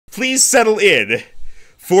please settle in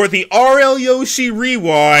for the RL Yoshi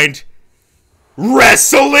Rewind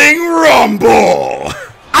Wrestling Rumble.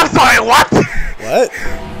 I'm sorry, what? What?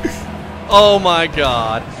 Oh my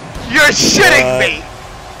god. You're shitting me!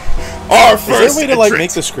 Our Is there first a way to like entrant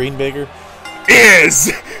make the screen bigger?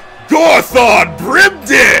 is Gorthon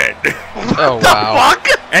Brimden. Oh wow. Fuck?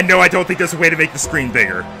 And no, I don't think there's a way to make the screen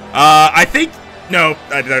bigger. I think no,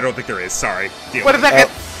 I don't think there is. Sorry. Deal What with is it. that?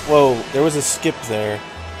 Whoa, there was a skip there.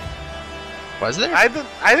 Was there? I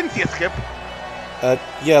didn't see a skip.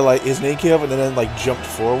 Yeah, like his name came up and then like jumped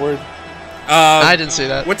forward. I didn't see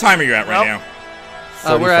that. What time are you at right Nope.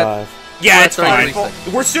 now? We're at 35. Yeah, We're it's at fine.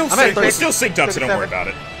 33. We're still I'm at we're 30. still synced up, so don't worry 37. about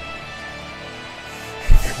it.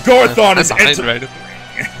 Gorthon is I'm behind enter- right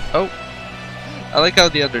Oh. I like how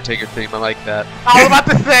the Undertaker theme, I like that. I was about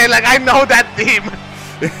to say, like, I know that theme.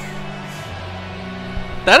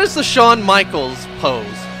 That is the Shawn Michaels pose,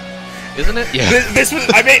 isn't it? Yeah. This was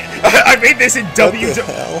I made this in What the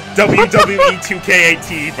hell? WWE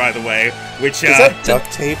 2K18, by the way, which Is that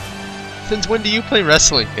duct tape? Since when do you play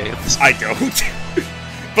wrestling games? I don't.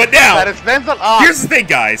 But now, That is mental. Oh, here's the thing,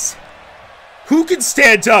 guys. Who can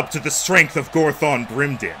stand up to the strength of Gorthon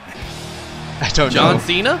Brimden? I don't John know.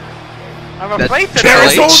 Cena? I'm that- afraid to There know.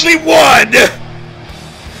 is H. only one!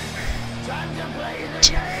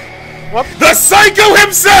 What? The Psycho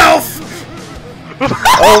himself!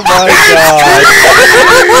 Oh my god!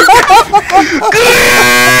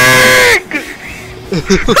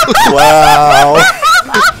 Wow!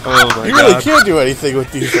 Oh my You really god. can't do anything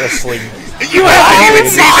with these wrestling. You haven't even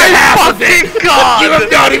seen the half of fucking it! God! You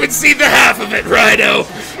have not even seen the half of it, Rhino!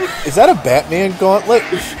 Is that a Batman gauntlet?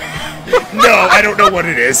 No, I don't know what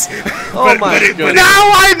it is. Oh my goodness. Now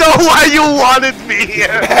I know why you wanted me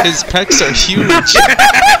here. His pecs are huge.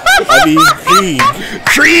 I mean, Krieg.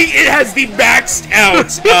 Krieg, it has the maxed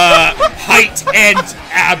out height and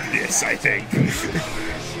abness, I think.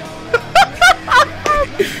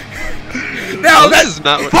 Now Oh, this that's is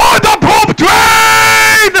not what. For the poop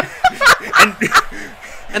train!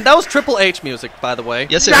 And that was Triple H music, by the way.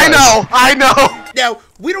 Yes, it I was. know, I know. now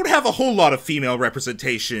we don't have a whole lot of female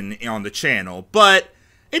representation on the channel, but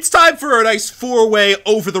it's time for a nice four-way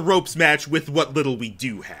over-the-ropes match with what little we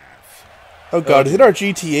do have. Oh god, is it our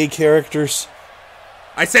GTA characters?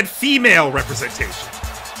 I said female representation.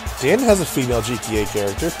 Dan has a female GTA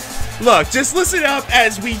character. Look, just listen up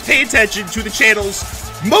as we pay attention to the channel's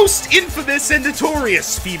most infamous and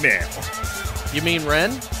notorious female. You mean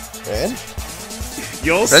Ren? And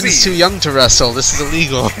You'll Ren's see. too young to wrestle. This is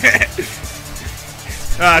illegal.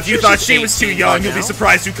 If you thought she's she was too 18 young, by you'll be now.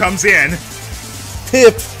 surprised who comes in.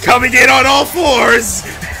 Pip! Coming in on all fours!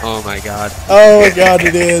 Oh my god. Oh god,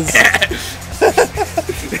 it is.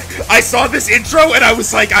 I saw this intro and I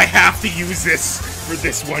was like, I have to use this for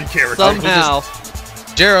this one character. Somehow.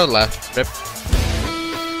 Jero left. Rip.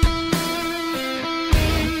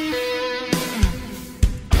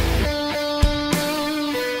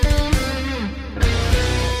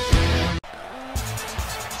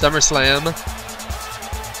 SummerSlam.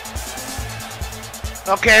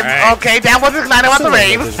 Okay, Alright. okay, that wasn't not about the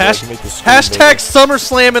rave. Hashtag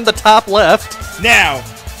SummerSlam in the top left. Now,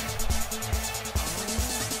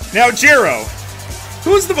 Jiro,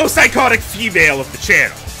 who's the most iconic female of the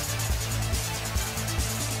channel?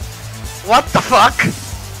 What the fuck?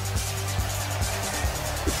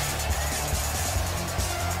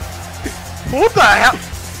 Who the hell?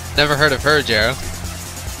 Never heard of her, Jero.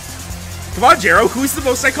 Come on, Jiro, who's the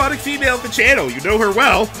most iconic female of the channel? You know her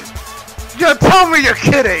well. You tell me you're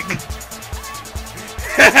kidding.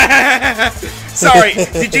 Sorry,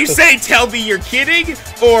 did you say tell me you're kidding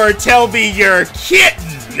or tell me you're kitten?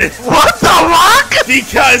 What the fuck?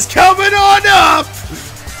 Because coming on up,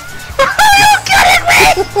 Are you kidding me?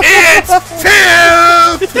 it's Pip!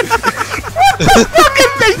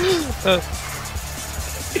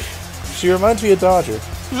 She reminds me of Dodger.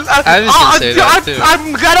 I was gonna say that, too.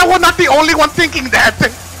 I'm glad I was not the only one thinking that.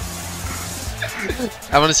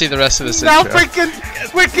 I want to see the rest of this Now intro. freaking.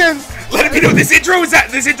 Let me know this intro is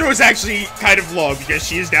actually kind of long because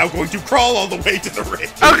she is now going to crawl all the way to the ring.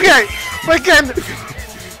 Okay, freaking.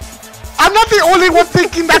 I'm not the only one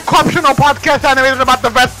thinking that optional podcast animated about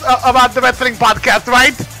the wrestling podcast,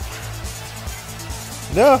 right?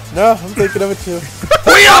 No, I'm thinking of it too.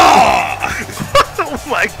 Hoo-yah! Oh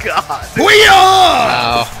my god.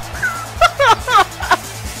 Hoo-yah! Wow.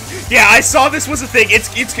 Yeah, I saw this was a thing.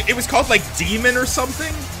 It was called like Demon or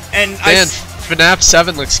something, and Man, FNAF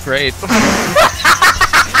 7 looks great.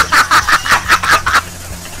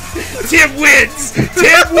 Tim wins.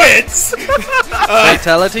 Tim wins.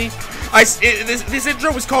 Fatality? This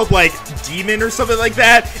intro was called like demon or something like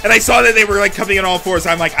that, and I saw that they were like coming in all fours.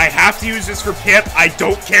 I'm like, I have to use this for Pip. I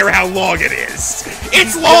don't care how long it is.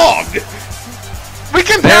 It's long! We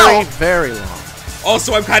can Very, tell! very long.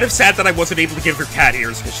 Also, I'm kind of sad that I wasn't able to give her cat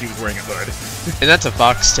ears because she was wearing a hood. And that's a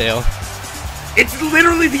foxtail. It's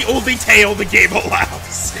literally the only tail the game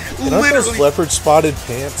allows. And aren't those Literally. leopard spotted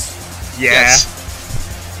pants? Yeah.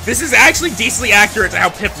 Yes. This is actually decently accurate to how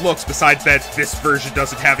Pip looks, besides that this version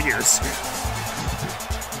doesn't have ears.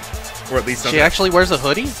 Or at least She actually wears a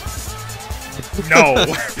hoodie? No.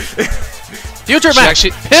 Future She match!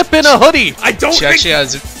 actually- Pip in a hoodie! I don't She think... actually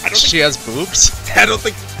has. don't She has boobs. I don't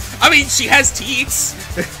think... I mean, she has teats.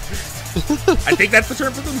 I think that's the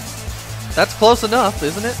term for them. That's close enough,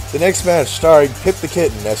 isn't it? The next match starring Pip the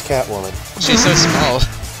Kitten as Catwoman. She's so small.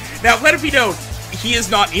 Now, let it be known, he is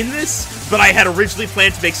not in this, but I had originally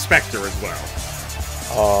planned to make Spectre as well.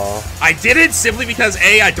 I didn't simply because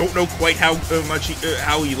A, I don't know quite how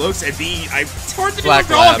how he looks, and B, it's hard to Black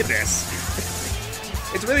do a dog lab. in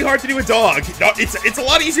this. It's really hard to do a dog. No, it's a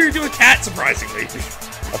lot easier to do a cat, surprisingly.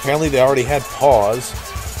 Apparently they already had paws.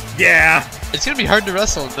 Yeah. It's gonna be hard to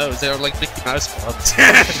wrestle in those. They're like Mickey Mouse clubs.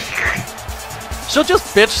 She'll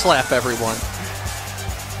just bitch slap everyone.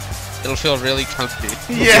 It'll feel really comfy.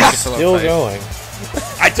 Yeah. Still going.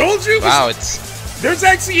 I told you. Wow, it's. There's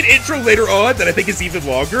actually an intro later on that I think is even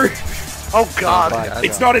longer. Oh god.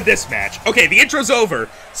 It's not in this match. Okay, the intro's over.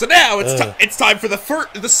 So now it's time for the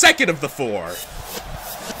second of the four.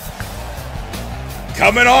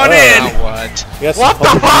 Coming on in. Now what? Yes, What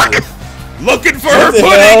the fuck? Looking for her What the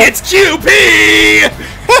pudding. hell? It's QP.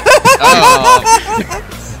 Oh,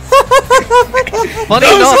 Funny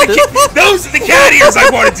enough, Those are the cat ears I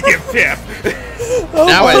wanted to give Pip.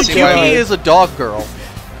 now I see why. Kimmy is a dog girl.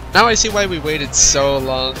 Now I see why we waited so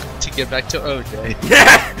long to get back to OJ.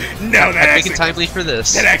 No, I'm making timely for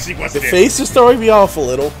this. that actually The wasn't it. face is throwing me off a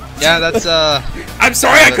little. Yeah, that's I'm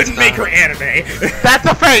sorry I that's couldn't make not- her anime. That's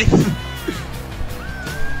a face!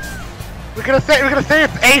 We're gonna say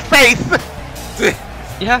it's a face!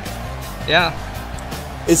 yeah.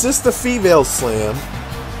 Is this the female slam?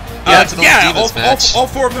 Yeah, it's an yeah, Divas match. all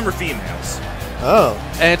four of them are females. Oh.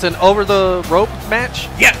 And it's an over the rope match.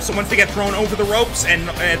 Yeah, so once they get thrown over the ropes and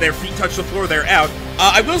their feet touch the floor, they're out.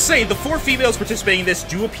 I will say, the four females participating in this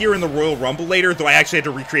do appear in the Royal Rumble later, though I actually had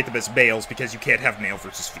to recreate them as males because you can't have male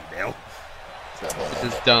versus female. This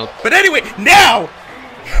is dumb. But anyway, now,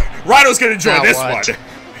 Rhino's gonna enjoy Now this what? one.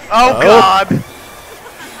 Oh god!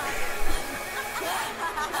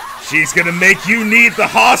 She's gonna make you need the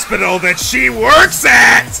hospital that she works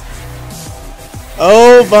at!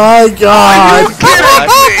 Oh my god!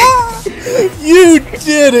 You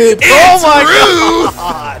did it! Oh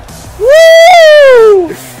my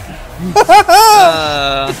Woo!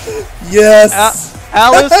 Yes!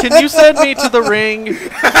 Alice, can you send me to the ring?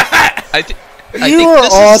 I You think are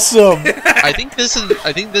this awesome! I think this is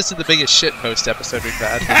the biggest shitpost episode we've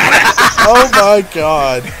had. Oh my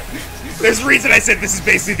god! There's a reason I said this is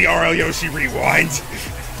basically the RL Yoshi rewind.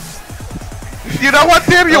 You know what,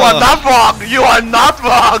 Tim? You are not wrong! You are not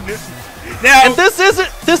wrong! Now, And this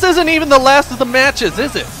isn't even the last of the matches,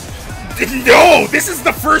 is it? no, this is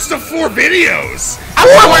the first of 4 videos.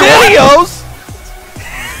 Videos.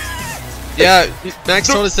 Yeah, Max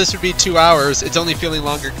told us this would be 2 hours. It's only feeling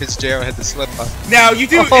longer because JO had the slip up. Now, you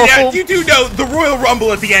do Oh. you do know the Royal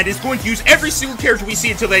Rumble at the end is going to use every single character we see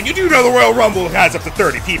until then. You do know the Royal Rumble has up to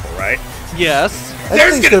 30 people, right? Yes. That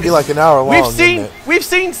There's thing's gonna gonna be like an hour long. We've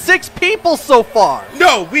seen 6 people so far.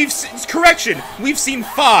 No, correction, we've seen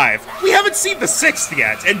 5. We haven't seen the 6th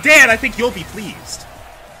yet. And Dan, I think you'll be pleased.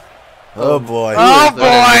 Oh boy. Oh What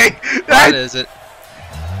boy! What is it?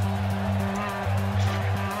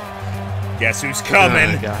 Guess who's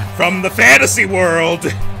coming Oh, God. from the fantasy world?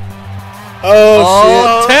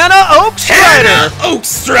 Oh, Tana Oakstrider.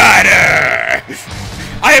 Oakstrider!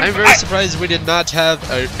 I'm very surprised we did not have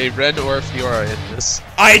a Ren or a Fiora in this.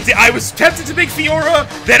 I was tempted to make Fiora,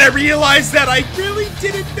 then I realized that I really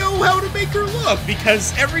didn't know how to make her look,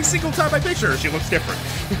 because every single time I picture her, she looks different.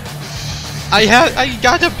 I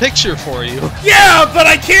got a picture for you. Yeah, but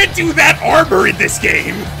I can't do that armor in this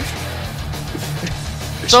game!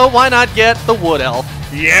 So why not get the Wood Elf?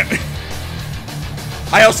 Yep.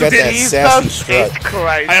 I also Got that did. sassy strut.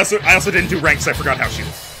 Christ. I also didn't do ranks. I forgot how she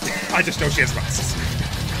looked. I just know she has glasses.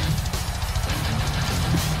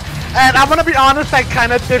 And I'm gonna be honest, I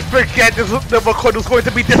kinda did forget the record was going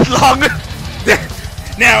to be this long.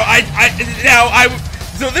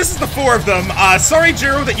 So this is the 4 of them. Sorry,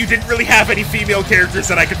 Jiro, that you didn't really have any female characters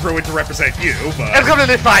that I could throw in to represent you, but It's gonna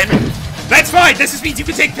be fine. that's fine. This just means you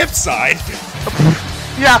can take Pip's side.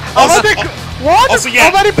 Yeah, Also- I'm already, one, also, yeah.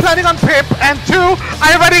 already planning on Pip, and 2,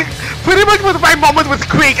 I already Pretty much with my moment with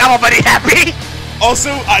Creek, I'm already happy. Also,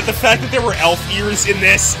 the fact that there were elf ears in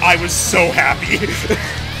this, I was so happy.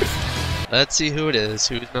 Let's see who it is.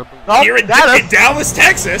 Who's number one? Oh, Here in Dallas,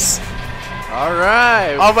 Texas. All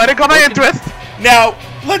right. Already got my interest. Now,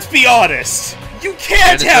 let's be honest. You can't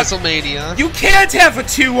And it's have WrestleMania. You can't have a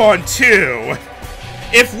 2-on-2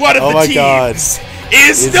 if one of Oh the my teams God. is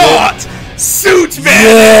Is not Suit Man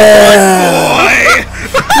Yeah. and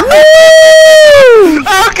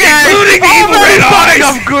Okay. Including the evil Already red fucking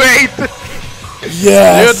eyes. up great.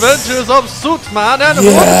 Yes. The Adventures of Suitman and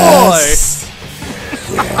Yes.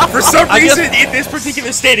 For some I guess- reason, in this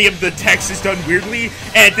particular stadium, the text is done weirdly,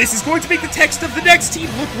 and this is going to make the text of the next team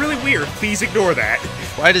look really weird. Please ignore that.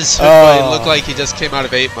 Why does Hoodboy look like he just came out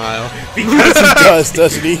of 8 Mile? Because, He does,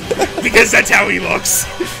 doesn't he? because that's how he looks.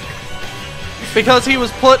 Because he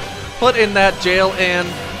was put in that jail and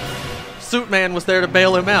Suitman was there to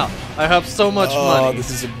bail him out. I have so much Oh, money. this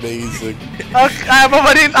is amazing. Okay,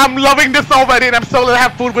 I'm loving this already, and I'm so glad to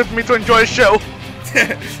have food with me to enjoy a show.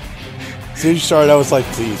 As soon as you started, I was like,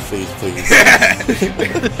 please, please, please.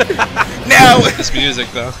 Now, This music,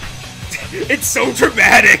 though. it's so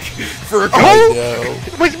dramatic for a Oh, No.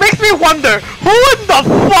 which makes me wonder, who in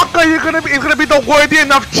the fuck are you gonna be? Is gonna be the worthy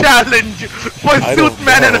enough challenge for I don't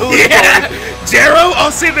Suitman and know. who? Yeah, Jero,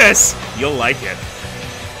 I'll say this. You'll like it.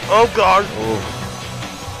 Oh god.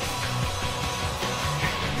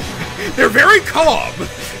 They're very calm.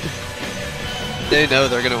 They know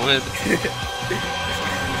they're gonna win.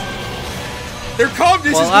 Their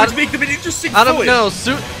calmness Well, is going to make them an interesting I don't foil. know.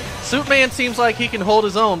 Suitman seems like he can hold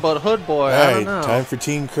his own, but Hood Boy, I don't know. Alright, time for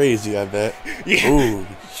Team Crazy, I bet. Yeah. Ooh,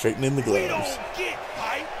 straightening the gloves.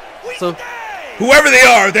 So Whoever they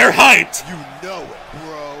are, they're hyped. You know it,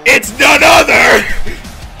 bro. It's none other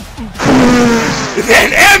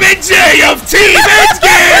than M&J of Team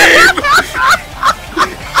Endgame!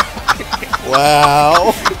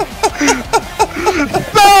 Wow.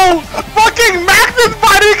 So fucking Max is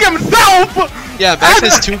fighting himself, Yeah, Max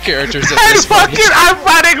has 2 characters at and this point. fucking I'm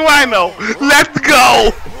fighting Rhino. Let's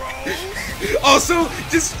go. Also,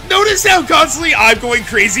 just notice how constantly I'm going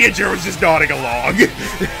crazy and Jero's just nodding along.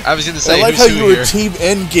 I was gonna I say like who's how who you were here. Team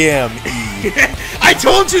Endgame. I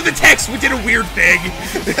told you the text did a weird thing.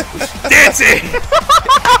 Dancing!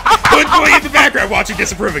 Good boy in the background watching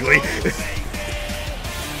disapprovingly.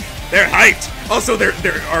 They're hyped. Also,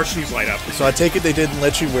 our shoes light up. So I take it they didn't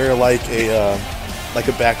let you wear like a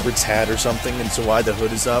backwards hat or something, and so why the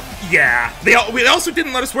hood is up? Yeah. They also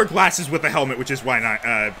didn't let us wear glasses with a helmet, which is why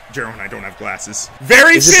Jero and I don't have glasses.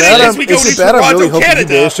 Very Is it fitting bad? as we go to Is it bad? I'm Toronto, really hoping you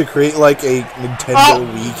Canada. managed to create like a Nintendo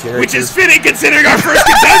Wii character. Which is fitting considering our first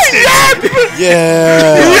contestant!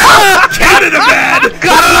 Yeah. Canada man!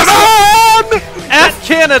 F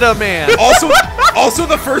Canada Man. Also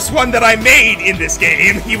the first one that I made in this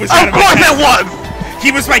game. He was Of kind of my course it tester. was.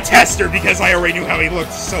 He was my tester because I already knew how he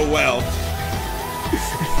looked so well.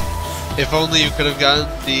 If only you could have gotten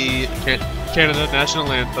the Canada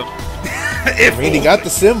national anthem. If I mean, he got the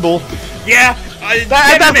symbol. yeah,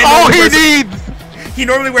 That's all he needs. He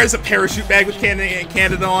normally wears a parachute bag with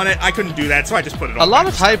Canada on it. I couldn't do that, so I just put it on. A lot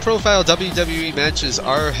of high-profile WWE matches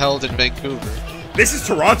are held in Vancouver. This is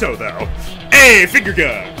Toronto, though. Hey, finger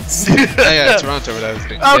guns. Yeah, Toronto, what I was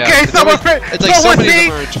thinking. Okay, Yeah, so but there was- it's like so many of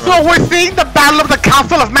them are in Toronto. we're seeing the battle of the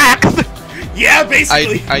Council of Max. Yeah,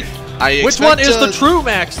 basically. I Which one expect, is the true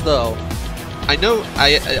Max, though? I know. I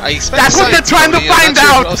expect. That's what they're science, trying to Tony, I'm find not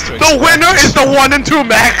sure out. what else to The expect. winner is the 1 and 2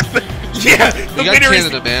 Max. Yeah, the We got winner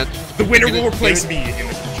Canada, is man. the winner We're will gonna- replace me in the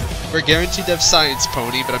future. We're guaranteed to have science,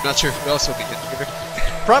 Pony, but I'm not sure who else will be in here.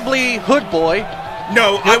 Probably Hood Boy.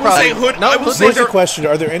 No, I will say probably- Hood. no, I will Hood say Here's there. a question: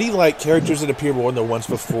 are there any like characters that appear more than the ones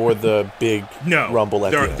before the big No, Rumble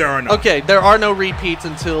at the end? there are not. Okay, there are no repeats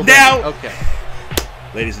until Now- then. Okay.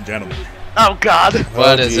 Ladies and gentlemen, Oh god.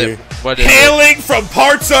 What Oh, is dear. it? What is it? hailing from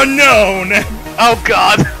parts unknown, Oh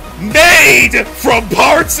god. made from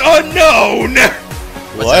parts unknown.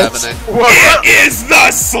 What's What? happening? It is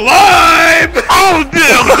the slime! Oh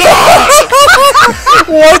dear god.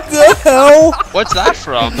 What the hell? What's that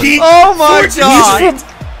from? Oh my God!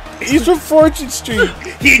 He's from Fortune Street.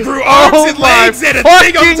 He grew arms Oh and my legs and a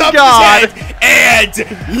thing on fucking top God. of his head.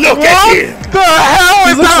 And look at What him! the hell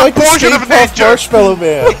He is looks that like a the portion Stay of Puft nature? Marshmallow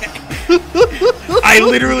Man. I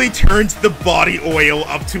literally turned the body oil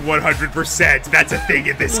up to 100%. That's a thing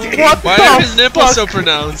in this game. What Why the are his nipples fuck? so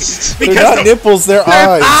pronounced? They're Because not the nipples, they're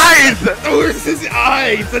eyes. Eyes! torso is his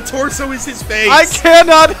eyes. The torso is his face. I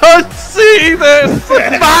cannot unsee this!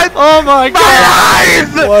 Oh my My god!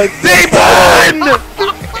 eyes! What They the hell?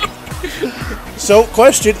 burn! So,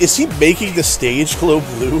 question: is he making the stage glow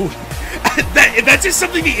blue? That's just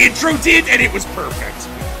something the intro did, and it was perfect.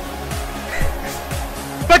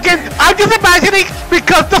 Fucking, I'm just imagining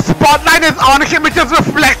because the spotlight is on him, it's just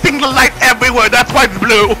reflecting the light everywhere. That's why it's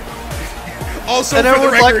blue. Also, And for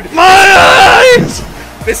the everyone's record, like, my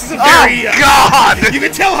eyes! this is a very. Oh God! You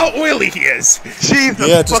can tell how oily he is. Jesus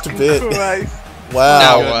Yeah, just a fucking bit. Christ. Wow.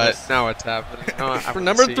 Now what? Now what's happening? Oh, I For wanna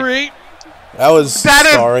number see. 3, That was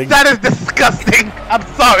starring. That is disgusting. I'm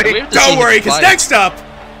We sorry. have to Don't see worry, him because fight. next up,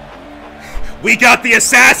 we got the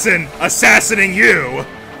assassin assassinating you.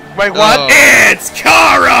 Wait, what? Oh. It's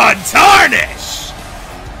Karan Tarnish.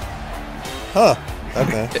 Huh.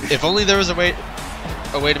 Okay. If only there was a way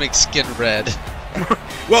to make skin red.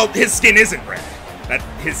 Well, his skin isn't red.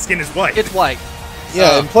 His skin is white. it's white.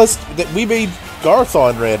 Yeah, and plus we made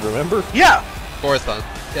Garthon red. Remember? Yeah. Gorthon.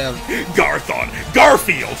 Yeah. Garthon.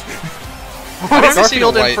 Garfield. I've never seen a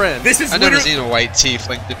Garfield and white. friends. This is I've never literally seen a white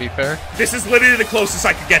tiefling, to be fair. this is literally the closest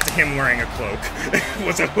I could get to him wearing a cloak.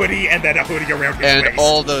 Was a hoodie and then a hoodie around his And waist.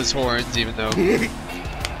 all those horns, even though.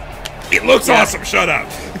 It looks awesome. Shut up.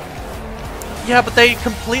 Yeah, but they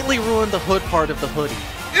completely ruined the hood part of the hoodie.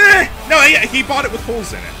 No, he bought it with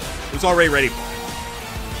holes in it. It was already ready.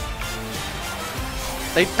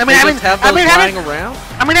 They I mean, just haven't- have I those mean, lying haven't- around.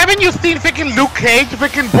 I mean, haven't you seen freaking Luke Cage,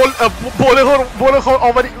 freaking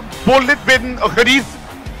bullet bitten hoodies?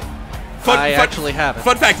 I actually haven't.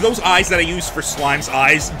 Fun fact: those eyes that I use for Slime's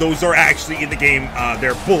eyes, those are actually in the game.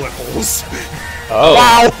 They're bullet holes. Oh.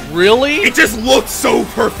 Wow. Really? It just looks so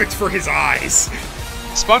perfect for his eyes.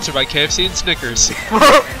 Sponsored by KFC and Snickers.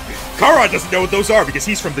 Karan doesn't know what those are because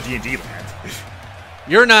he's from the D&D land.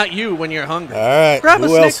 You're not you when you're hungry. All right. Grab a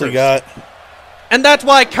Who else we Snickers. got? And that's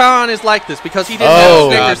why Khan is like this, because he didn't Oh,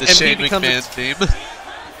 have God, Snickers the and Shane he becomes McMahon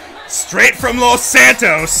theme. Straight from Los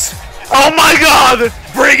Santos, Oh my God.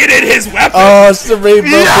 bringing in his weapon. Oh, it's the Rainbow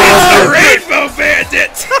The Bandit. Rainbow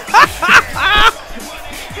Bandit.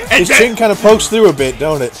 And His chin kind of pokes through a bit,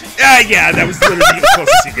 don't it? yeah, that was literally the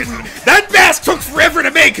closest you get to it. That mask took forever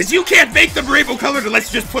to make because you can't make them rainbow colored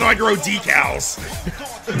unless you just put on your own decals.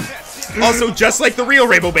 Also, just like the real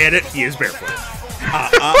Rainbow Bandit, he is barefoot.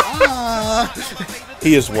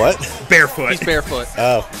 He is what? Barefoot. he's barefoot.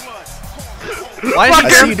 Oh. Why is he I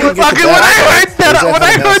see you barefoot? didn't get Fucking the when I back. heard that, Or is when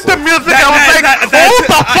I Honey heard the Hustle? music, I was like, that's- hold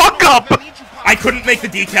the fuck up. I couldn't make the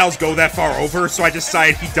decals go that far over, so I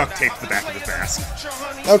decided he duct taped the back of his mask.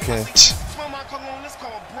 Okay.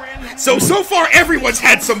 So far, everyone's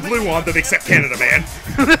had some blue on them except Canada Man.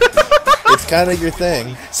 It's kind of your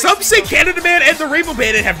thing. Some say Canada Man and the Rainbow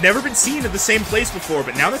Bandit have never been seen in the same place before,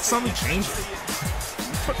 but now that's suddenly changing.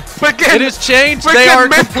 Freaking, It has changed. They Freaking are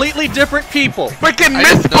myth- completely different people. freaking I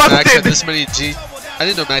didn't know Max had myth-busted. this many I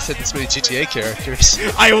didn't know Max had this many GTA characters.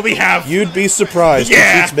 I only have... You'd be surprised.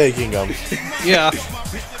 Yeah. He keeps making them. Yeah.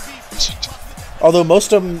 Although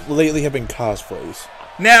most of them lately have been cosplays.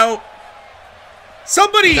 Now,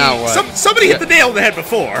 somebody Now what? somebody hit the nail on the head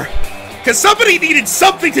before. Because somebody needed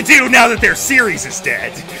something to do now that their series is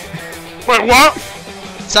dead. Wait, what?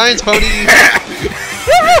 Science pony!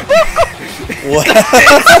 What?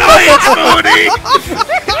 Science Pony!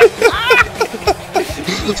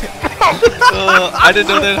 I didn't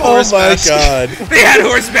know that Oh horse my mask. god. They had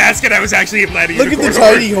horse mask and I was actually glad to use Look a at the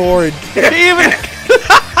corn tiny horn.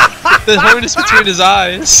 The horn is between his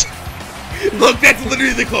eyes. horn. Look, that's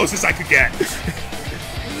literally the closest I could get.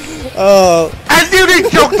 Oh, And you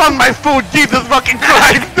did jokes on my food, Jesus fucking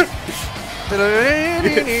Christ.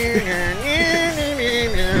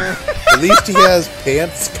 at least he has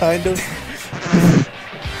pants, kind of.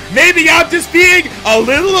 Maybe I'm just being a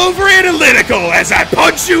little over analytical as I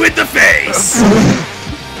punch you in the face.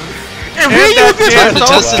 If we use this, Time to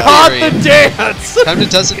test the God, theory. the dance! Time to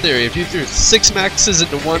test the theory. If you threw 6 Maxes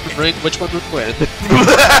into one ring, which one would win?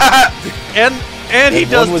 And he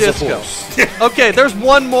And does one was a disco. horse. Okay, there's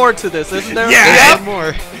one more to this, isn't there? Yeah. One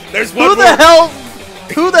more. There's one Who more. the hell?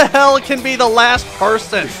 Who the hell can be the last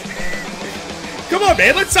person? Come on,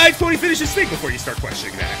 man. Let Science Pony finish his thing before you start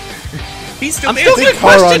questioning that. He's still I'm dancing. still I think Good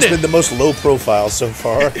question Charon's it. been the most low profile so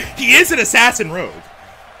far. He is an assassin rogue.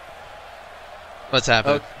 What's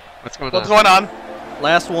happening? Okay. What's going what's on? going on?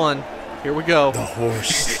 Last one. Here we go. The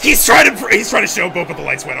horse. He's trying to show Bo, but the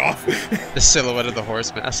lights went off. The silhouette of the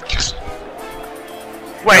horse mask.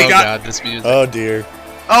 Wait, Oh got- god, this music. Oh dear.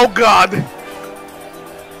 oh God.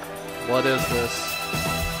 What is this?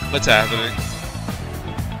 What's happening?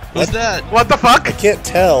 What's that? What the fuck? I can't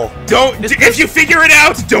tell. Don't. Is If this- you figure it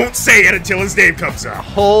out, don't say it until his name comes up.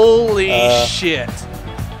 Holy shit.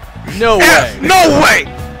 No Yeah, way. no way.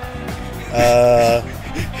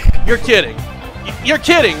 You're kidding. You're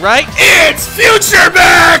kidding, right? It's Future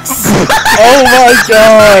Max. Oh my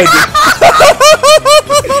god!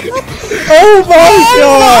 oh my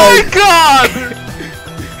Oh god! my God.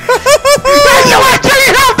 You actually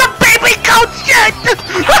have the baby goat shit!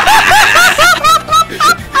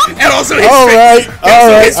 And also his All face. right, all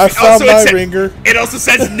right. His, I found my it ringer. It also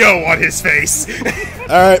says no on his face.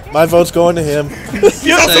 All right, my vote's going to him.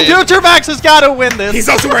 Future Max has got to win this. He's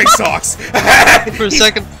also wearing socks. For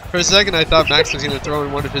a second, I thought Max was gonna throw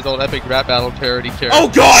in one of his old epic rap battle parody characters. Oh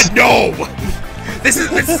God, no! This is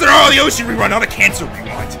an All the Ocean rerun, not a cancer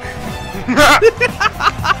rerun.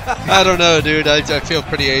 I don't know, dude. I feel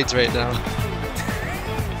pretty AIDS right now.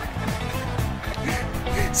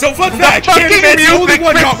 So fun fact, Fucking Candyman's the only music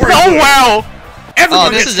one fits not so wearing blue. well! Everyone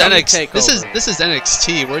Oh, this gets is some- take this over. is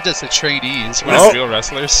NXT. We're just the trainees. We're Oh. not real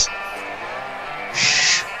wrestlers.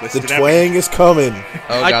 The Listen to that. twang is coming.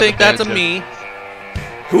 Oh, I God, think the that's a banjo. me.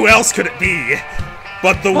 Who else could it be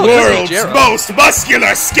but the Oh, this is world's Jero. most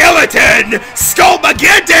muscular skeleton,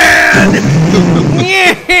 Skullmageddon?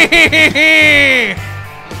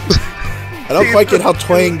 I don't quite get how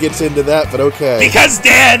twang gets into that, but okay. Because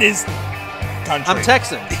Dan is country. I'm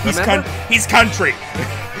Texan. He's Remember? he's country.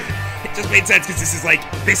 It just made sense because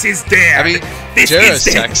this is Dan. I mean, this Jared's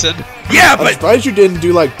is Dan. Texan. Yeah, I'm but surprised you didn't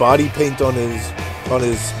do like body paint on his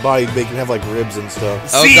body, make him have like ribs and stuff.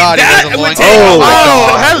 Oh, see, God, he that has a would long- take Oh, my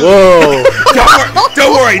Whoa!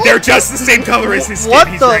 Don't worry, they're just the same color as his skin. What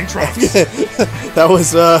He's the- wearing trunks.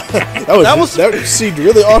 that seemed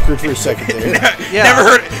really awkward for a second there. Yeah. Never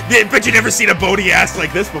heard, but you never seen a bony ass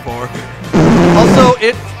like this before. Also,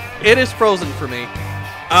 it is frozen for me.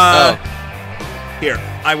 Here,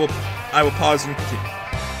 I will pause and continue.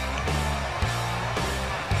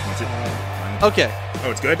 What's it? Okay,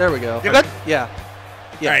 Oh, it's good. there we go. You good? Yeah.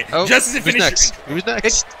 All right. Oh, Just as it who's finishes. next? Who's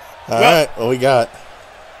next? All right, what we got?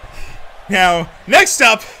 Now, next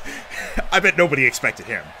up, I bet nobody expected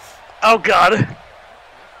him. Oh god.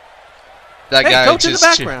 That Hey, guy coach in the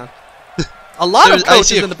just background. A lot of I see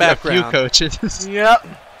coaches in the background. A few coaches. Yep.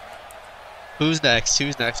 Who's next?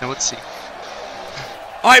 Who's next? I want to see.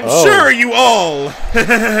 I'm Oh. sure you all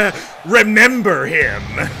remember him.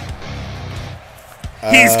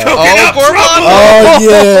 He's cooking up trouble. Oh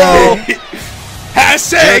yeah!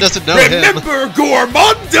 Hashtag Jared doesn't know him. remember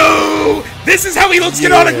Gormondo. This is how he looks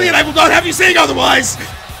canonically, and I will not have you saying otherwise.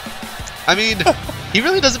 I mean, he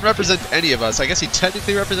really doesn't represent any of us. I guess he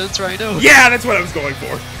technically represents Rhino. Yeah, that's what I was going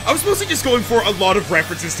for. I was mostly just going for a lot of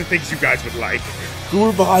references to things you guys would like.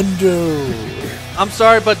 Gourmando. I'm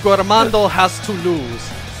sorry, but Guarmando has to lose.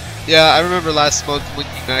 Yeah, I remember last month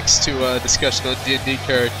linking next to a discussion on D&D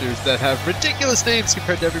characters that have ridiculous names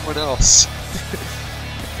compared to everyone else.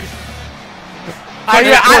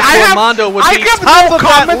 Armando would I be give top no of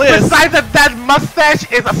that comment list. besides that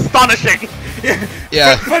mustache is astonishing.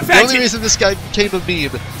 Yeah, Fun the fact, only reason this guy became a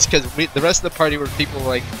meme is because the rest of the party were people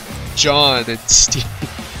like John and Steve.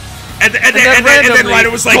 And then randomly,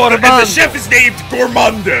 Rhino was like, and the Gormando. chef is named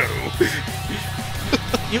Gormondo.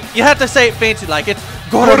 You have to say it fancy like it's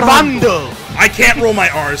Guarmando. I can't roll my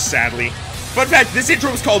R's, sadly. Fun fact, this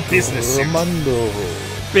intro was called Business Suit. Gourmando.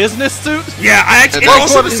 Business suit? Yeah, it's And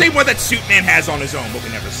also the Gordon- same one that Suitman has on his own, but we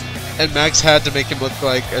never see it. And Max had to make him look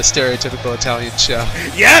like a stereotypical Italian chef.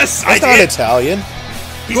 Yes, That's I not did. Italian.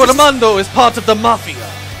 He's just- Guarmando is part of the mafia.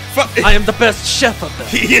 fu- I am the best chef of them.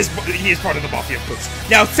 he is part of the mafia cooks.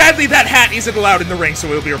 Now, sadly, that hat isn't allowed in the ring, so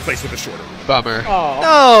it'll be replaced with a shorter one. Bummer.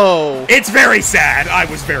 No! It's very sad. I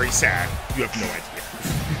was very sad. You have no idea.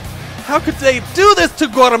 How could they do this to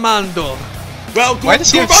Guarmando? Well, Why does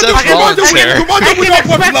he have Gormondo Seth Rollins hair? Gormondo would I not can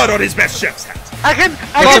put expect- blood on his best chef's hat. I can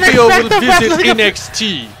Mafia will expect the visit wrestling.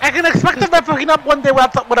 NXT. I can expect them fucking up one day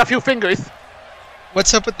with a few fingers.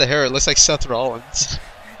 What's up with the hair? It looks like Seth Rollins.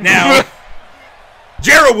 Now,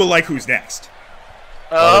 Jero will like who's next.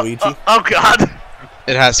 Waluigi. Oh god.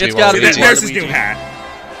 It has to It's be gotta Waluigi. be There's his Waluigi. new hat.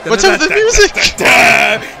 What's up with the music? the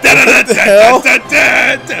hell?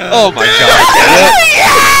 Oh my god.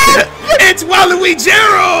 It's Waluigi!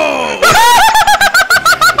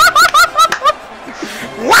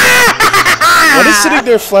 What is sitting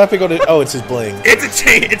there flapping on it? Oh, it's his bling. It's a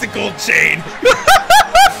chain. It's a gold chain.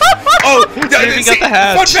 Oh, even got the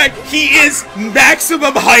hat. Fun fact: he is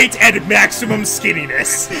maximum height and maximum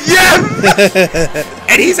skinniness. Yes!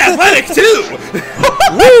 And he's athletic too.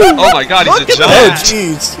 Oh my god, he's a Oh, giant.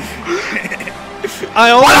 jeez.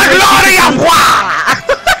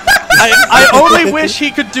 I only wish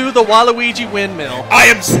he could do the Waluigi windmill. I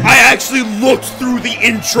actually looked through the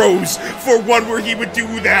intros for one where he would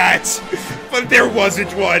do that, but there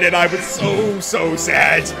wasn't one, and I was so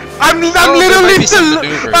sad. I'm there might literally be some still.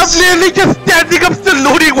 maneuvers. I'm literally just standing up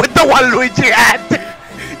saluting with the Waluigi hat.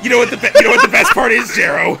 You know what the best part is,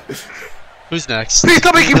 Jero? Who's next? Please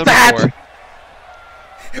tell me he keeps the hat. Four.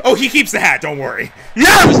 Oh, he keeps the hat. Don't worry. Who's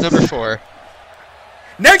Yes! number 4?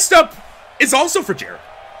 Next up is also for Jero.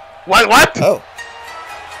 What? Oh.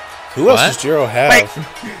 Who else What? does Jero have? Wait.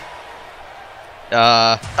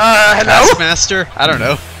 Hello? Taskmaster? I don't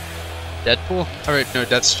know. Deadpool? Alright, no,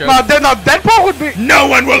 Deathstroke. No, Deadpool would be. No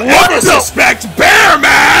one will What ever the- suspect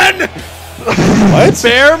Bearman What?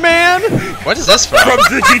 Bearman? What is this from? from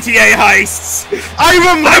the GTA heists. I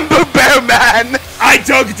remember Bearman. I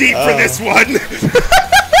dug deep for this one.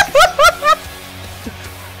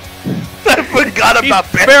 I forgot about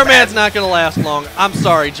Bearman. Bearman's not gonna last long. I'm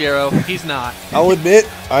sorry, Jero. He's not. I'll admit,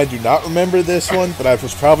 I do not remember this one, but I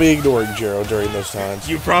was probably ignoring Jero during those times.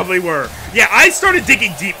 You probably were. Yeah, I started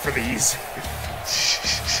digging deep for these.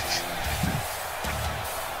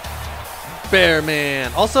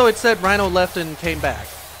 Bearman. Also, it said Rhino left and came back.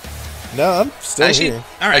 No, I'm still Actually, here.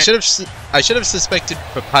 All right. I should have suspected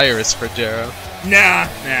Papyrus for Jero. Nah.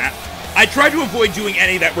 I tried to avoid doing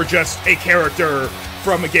any that were just a character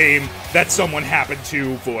from a game that someone happened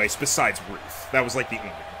to voice besides Ruth. That was like the only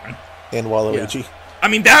one. And Waluigi. I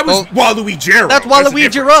mean, that was Waluigi Jero. That's There's a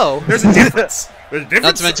Waluigi difference. Jero. There's a difference. There's a difference.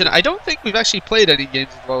 Not to mention, I don't think we've actually played any games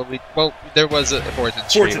with Waluigi. Well, there was a Fortune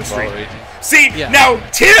Street with Street. Waluigi. See, Yeah. now,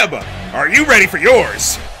 Tim, are you ready for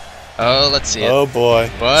yours? Oh, let's see it. Oh boy.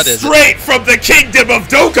 What is it? Straight from the kingdom of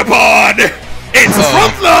Dokapon, it's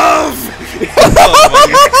Trump Love!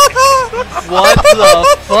 What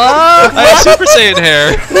the fuck? I have Super Saiyan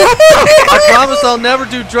hair. I promise I'll never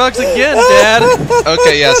do drugs again, Dad.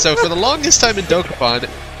 Okay, yeah, so for the longest time in Dokapon,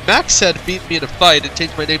 Max had beat me in a fight and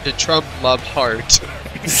changed my name to Trump Love Heart.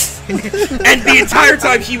 And the entire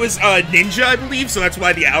time he was a ninja, I believe, so that's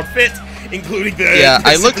why the outfit, including the... Yeah, the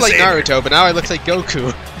I look like Super Saiyan. Naruto, but now I look like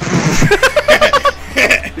Goku.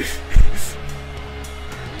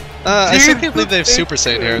 I still can't believe they have Super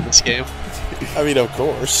Saiyan hair in this game. I mean, of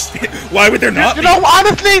course. Why would there not You be? know,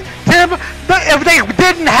 honestly, Tim, if they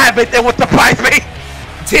didn't have it, it would surprise me.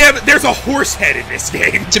 Tim, there's a horse head in this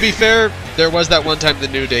game. To be fair, there was that one time the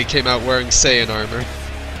New Day came out wearing Saiyan armor.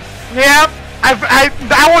 Yeah,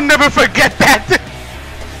 I will never forget that.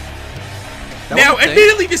 Now, was a thing.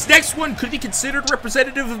 admittedly, this next one could be considered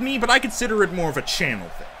representative of me, but I consider it more of a channel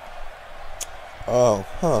thing. Oh,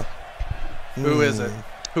 huh. Who is it?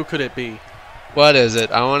 Who could it be? What is it?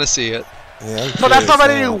 I want to see it. Yeah, I'm So that's curious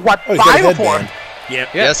already, now. what, Oh, he's got a 5 or 4? headband. Yep.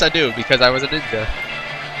 Yes, I do, because I was a ninja.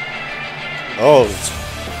 Oh, it's-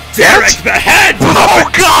 Derek the Head! Oh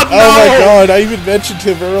God, no! oh my god, I even mentioned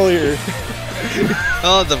him earlier.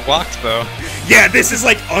 Oh, the Wakbo. Yeah, this is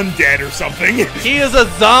like undead or something. He is a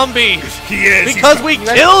zombie He is. because we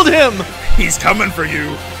killed him. He's coming for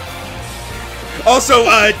you. Also,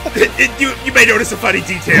 you may notice a funny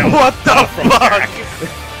detail. What the from fuck? Derek.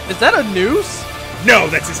 Is that a noose? No,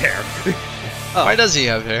 that's his hair. Why does he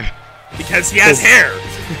have hair? Because he has hair.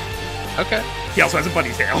 Okay. He also has a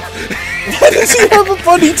bunny tail. Why does he have a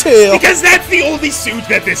bunny tail? Because that's the only suit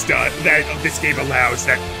that this game allows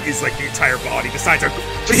that is like the entire body, besides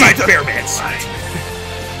Bearman's suit.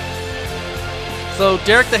 So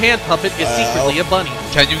Derek the hand puppet is secretly a bunny.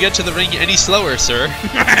 Can you get to the ring any slower, sir?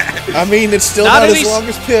 I mean, it's still Not not, any as long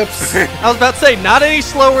as Pip's. I was about to say, not any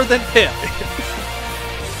slower than Pip.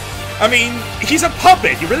 I mean, he's a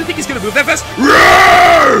puppet. You really think he's gonna move that fast?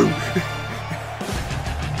 Roar!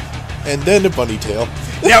 And then a bunny tail.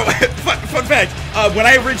 Now, fun fact, when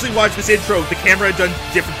I originally watched this intro, the camera had done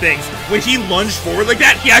different things. When he lunged forward like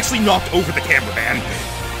that, he actually knocked over the cameraman.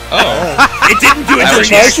 Oh. It didn't do it I during wish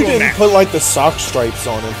the Why you actual didn't match. put like the sock stripes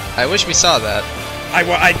on him? I wish we saw that. I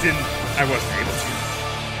wasn't able to.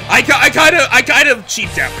 I kind of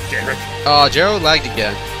cheaped out with Derek. Oh, Jero lagged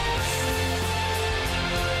again.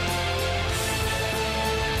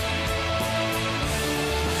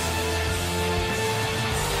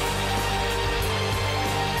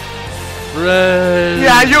 Red.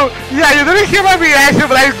 Yeah, you didn't hear my reaction,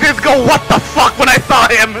 but I did go, what the fuck, when I saw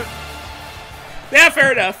him. Yeah,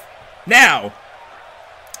 fair enough. Now,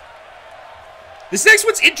 this next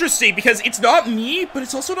one's interesting because it's not me, but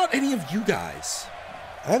it's also not any of you guys.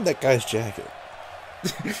 I have that guy's jacket.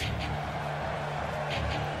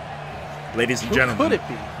 Ladies and Who gentlemen, could it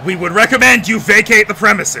be? we would recommend you vacate the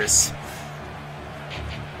premises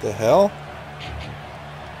The hell?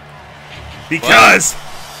 because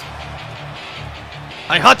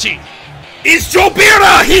Hachi. it's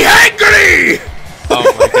Jobira. He angry. Oh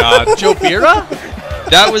my god. Jobira?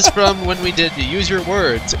 That was from when we did Use Your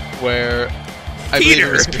Words, where I believe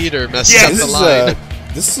it was Peter messed Yeah, up the line.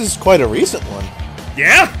 This is quite a recent one.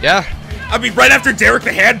 Yeah. Yeah. I mean, right after Derek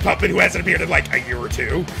the Hand Puppet, who hasn't appeared in like a year or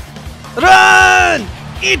two. Run!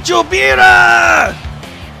 It's Jobira!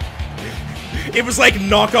 It was like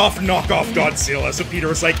knockoff Godzilla. So Peter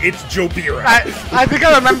was like, "It's Jobira." I think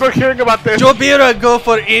I remember hearing about this. Jobira go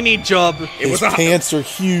for any job. It His was a pants are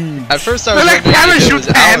huge. At first I was They're like wondering if it parachute was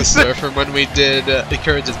pants. Alistair from when we did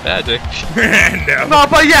Encourage's Magic. no. No,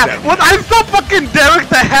 but yeah, when I saw fucking Derek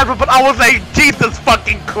the Hammer, but I was like, Jesus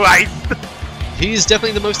fucking Christ. He's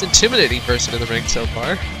definitely the most intimidating person in the ring so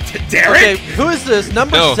far. Derek. Okay, who is this?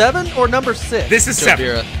 Number No. 7 or number 6? This is 7.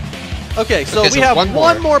 Jobira. Okay, so Okay, we so have one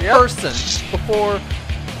one more. more Yep. person before.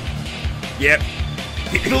 Yep.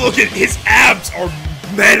 Look at his abs are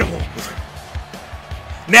metal.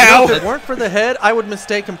 Now If it weren't for the head, I would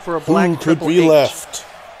mistake him for a black Who could Triple be H. left?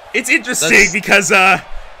 it's interesting That's- because I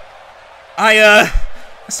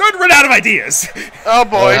started to run out of ideas. Oh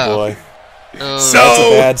boy. Wow. Oh boy, So that's a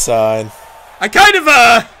bad sign. I kind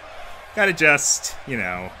of just,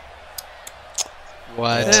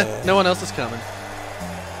 What? No one else is coming.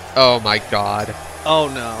 Oh my god. Oh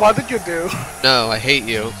no. What did you do? No, I hate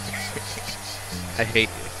you. I hate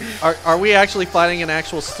you. Are we actually fighting an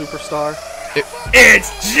actual superstar?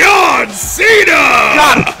 It's John Cena.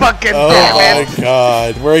 God fucking Oh damn it. my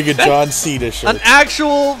god, wearing a John Cena shirt. An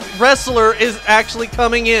actual wrestler is actually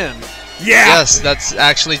coming in. Yeah. Yes, that's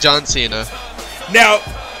actually John Cena. Now,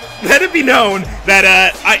 let it be known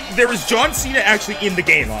that there was John Cena actually in the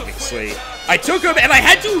game. Obviously, I took him and I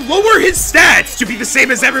had to lower his stats to be the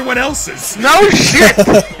same as everyone else's. No shit.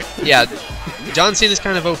 Yeah, John Cena's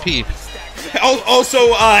kind of OP. Also,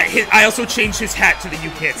 I also changed his hat to the "You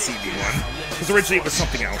Can't See Me" one because originally it was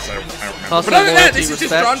something else. I don't remember. Also But other than that, loyalty, this is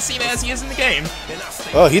just respect. John Cena as he is in the game.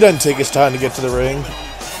 Oh, he doesn't take his time to get to the ring.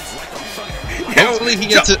 Hopefully he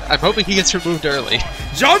gets it. I'm hoping he gets removed early.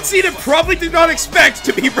 John Cena probably did not expect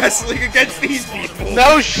to be wrestling against these people.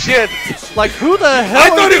 No shit. Like, who the hell I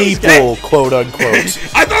are thought it these was People, quote unquote.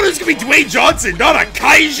 I thought it was gonna be Dwayne Johnson, not a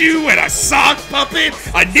kaiju and a sock puppet,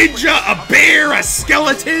 a ninja, a bear, a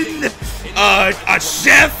skeleton, a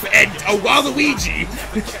chef, and a Waluigi.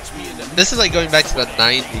 This is like going back to the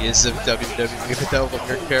 90s of WWE with the older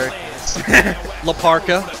characters. La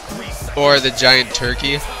Parka? Or the giant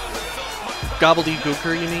turkey.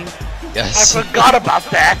 Gobbledygooker, you mean? I Yes. forgot about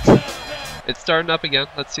that. It's starting up again.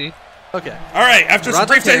 Let's see. Okay. All right, after some Roger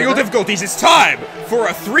brief technical Taylor. difficulties, it's time for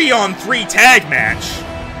a 3-on-3 tag match.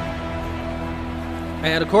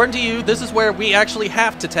 And according to you, this is where we actually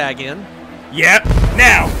have to tag in. Yep.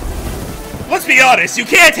 Now, let's be honest, you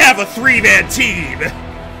can't have a 3-man team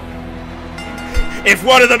if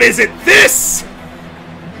one of them isn't this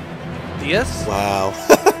Yes? Wow.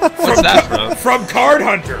 What's that from? from Card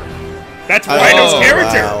Hunter. That's Rhino's Oh,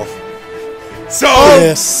 character. Wow. So,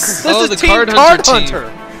 Yes. This Oh, is the Team Card Card Hunter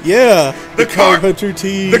Hunter. Yeah. The Card car- Hunter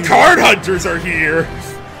team. the Card Hunters are here.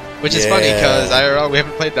 Which is funny Yeah. because IRL we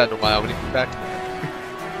haven't played that in a while. We need to get back.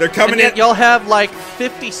 They're And coming yet in. y'all have like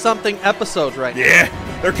 50-something episodes right now. Yeah,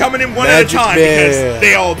 they're coming in one Magic at a time Man. because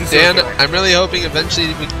they all deserve Dan, it. I'm really hoping eventually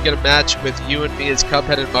we can get a match with you and me as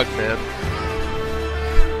Cuphead and Mugman.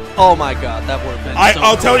 Oh my god, that would have been so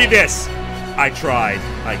I'll tell cool. you this. I tried.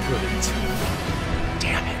 I couldn't.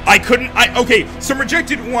 Damn it. I couldn't. Okay, some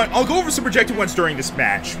rejected one. I'll go over some rejected ones during this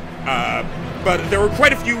match. But there were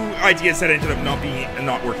quite a few ideas that ended up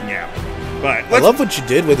not working out. But I let's love what you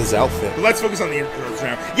did with his outfit. Let's focus on the intros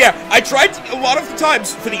now. Yeah, I tried a lot of the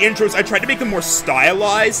times for the intros. I tried to make them more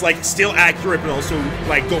stylized, like still accurate, but also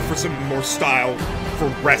like go for some more style for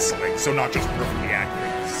wrestling, so not just perfectly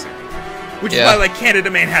accurate necessarily. Which Yeah. is why like Canada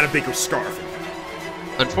Man had a bigger scarf.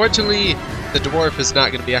 Unfortunately, the dwarf is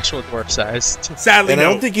not going to be actual dwarf sized. Sadly, And I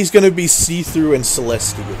no. don't think he's gonna be see-through and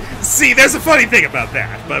celestial. See, there's a funny thing about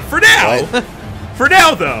that, but for now, What? for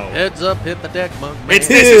now though, Heads up, hit the deck, Mug Man. this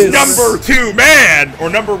is Piss. number 2 man or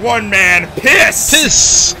number 1 man, Piss.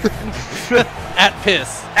 Piss! At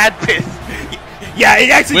Piss. At piss. Yeah, it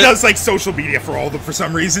actually Wait. does like social media for all of them for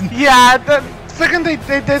some reason. Yeah, the second they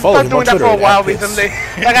did Follow start him doing on that for a Twitter, while at piss.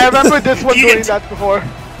 recently. Like I remember this one You doing get- that before.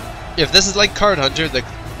 If this is like Card Hunter, the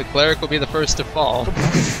cleric will be the first to fall.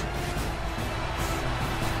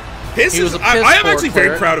 Piss He was is, a piss I am poor actually very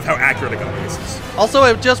cleric. proud of how accurate I got this is. Also,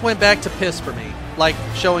 it just went back to Piss for me. Like,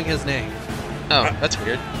 showing his name. Oh, that's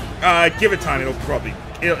weird. Give it time, it'll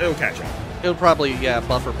catch up. It'll probably, yeah,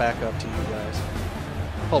 buffer back up to you guys.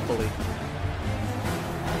 Hopefully.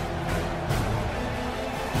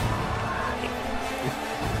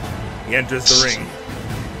 He enters the ring.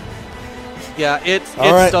 Yeah, it's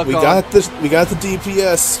All right, stuck we on. got this. We got the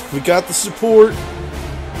DPS. We got the support.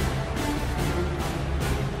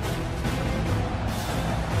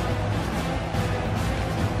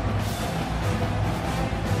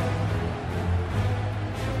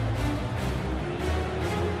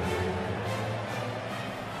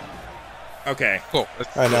 Okay. Cool.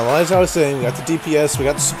 Alright, now as I was saying, we got the DPS, we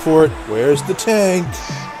got the support. Where's the tank?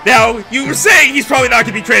 Now, you were saying he's probably not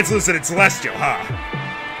going to be translucent and celestial, huh?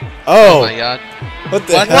 Oh, Oh my god. what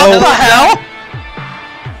the What the hell? What the hell?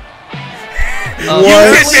 You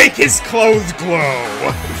What? can make his clothes glow.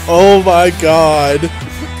 Oh my god.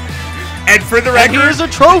 And for the And record, here's a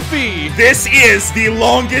trophy! this is the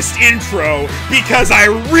longest intro because I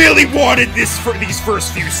really wanted this for these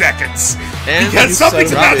first few seconds. And Because you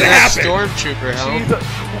something's son of about a to bitch. happen. Stormtrooper helm.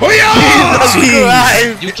 Hoo-yah!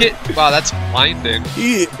 Jeez. You can't. Wow, that's blinding.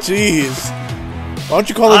 Jeez. Why don't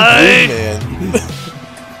you call him Aye. Blue Man?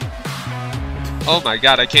 Oh my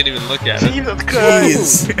god, I can't even look at it. Jesus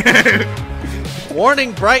Christ. Jeez.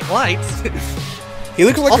 Warning, bright lights. He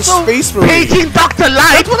looks like Also, a space marine. Paging Dr.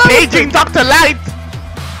 Light! That's what I was Paging Dr. Light!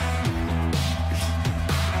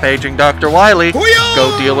 Paging Dr. Wily. Hoo-yah!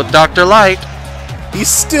 Go deal with Dr. Light. He's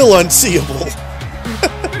still unseeable.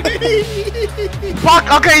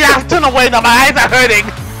 Fuck, okay, yeah, turn away now, my eyes are hurting.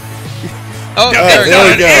 Oh, No, there we there go.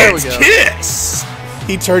 we go. There we It's go. Kiss!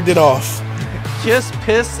 He turned it off. Kiss,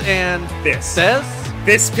 piss, and This. says?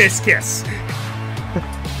 This, piss, kiss.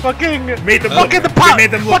 Fucking... Made them Fucking the look. power. Made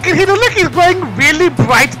them look. Fucking, he looks like he's wearing really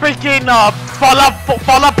bright freaking,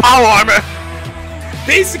 Fallout power armor.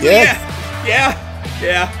 Basically, Yeah.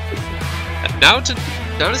 yeah. Now to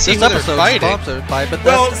see This who they're episode fighting. sponsored by Bethesda.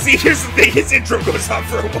 Well, see, here's the thing. His intro goes on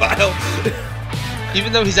for a while.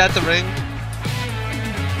 Even though he's at the ring.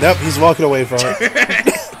 Nope, he's walking away from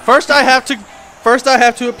it. First I have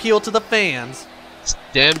to appeal to the fans.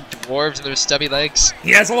 Damn dwarves and their stubby legs.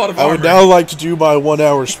 He has a lot of I armor. would now like to do my 1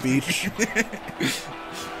 hour speech.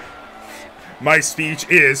 My speech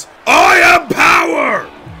is, I am power!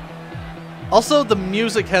 Also, the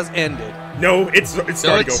music has ended. No, it's No,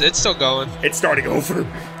 starting it's over. it's still going. It's starting over.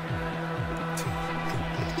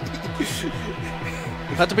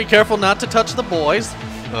 Have to be careful not to touch the boys.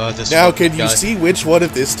 This Now, fucking can you guy. see which one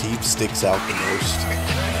of this team sticks out the most?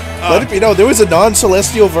 Let it be known, there was a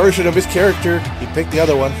non-celestial version of his character. He picked the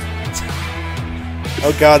other one.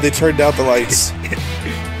 Oh god, they turned out the lights.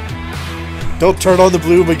 Don't turn on the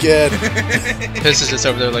bloom again. Piss is just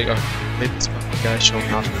over there like, oh, maybe this fucking guy showing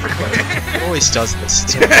off. He always does this.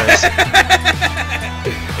 It's so embarrassing.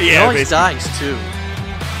 He Yeah, always basically. dies too.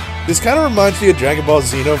 This kind of reminds me of Dragon Ball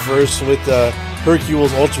Xenoverse with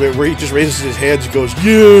Hercule's Ultimate, where he just raises his hands and goes,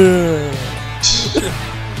 yeah!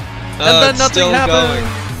 then It's nothing still happened.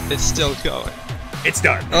 going. It's still going. It's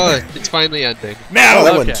done. Oh, it's finally ending. Now, Oh, that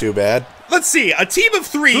okay. wasn't too bad. let's see. A team of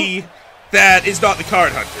 3 that is not the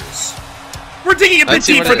Card Hunters. We're digging a big Let's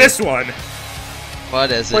see team what for it this one.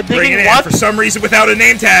 What is What it? the- Bringing it in what? for some reason without a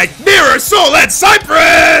name tag. Mirror, Soul, and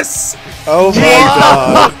Cypress! Oh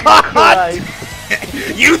my god.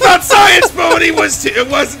 Christ. You thought Science Pony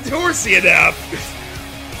wasn't horsey enough.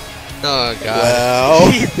 Oh god.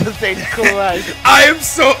 Wow. Jesus H. Christ.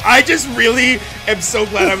 I just really am so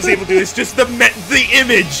glad I was able to do this. Just the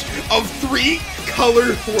image of 3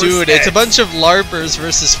 colored horse Dude, it's a heads. bunch of larpers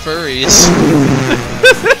versus furries.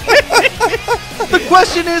 The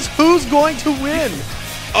question is, who's going to win?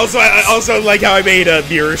 Also, I also like how I made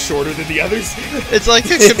Mirror shorter than the others. It's like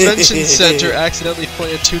a convention center accidentally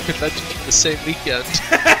planned 2 conventions for the same weekend.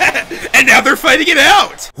 And now they're fighting it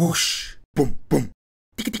out. Whoosh.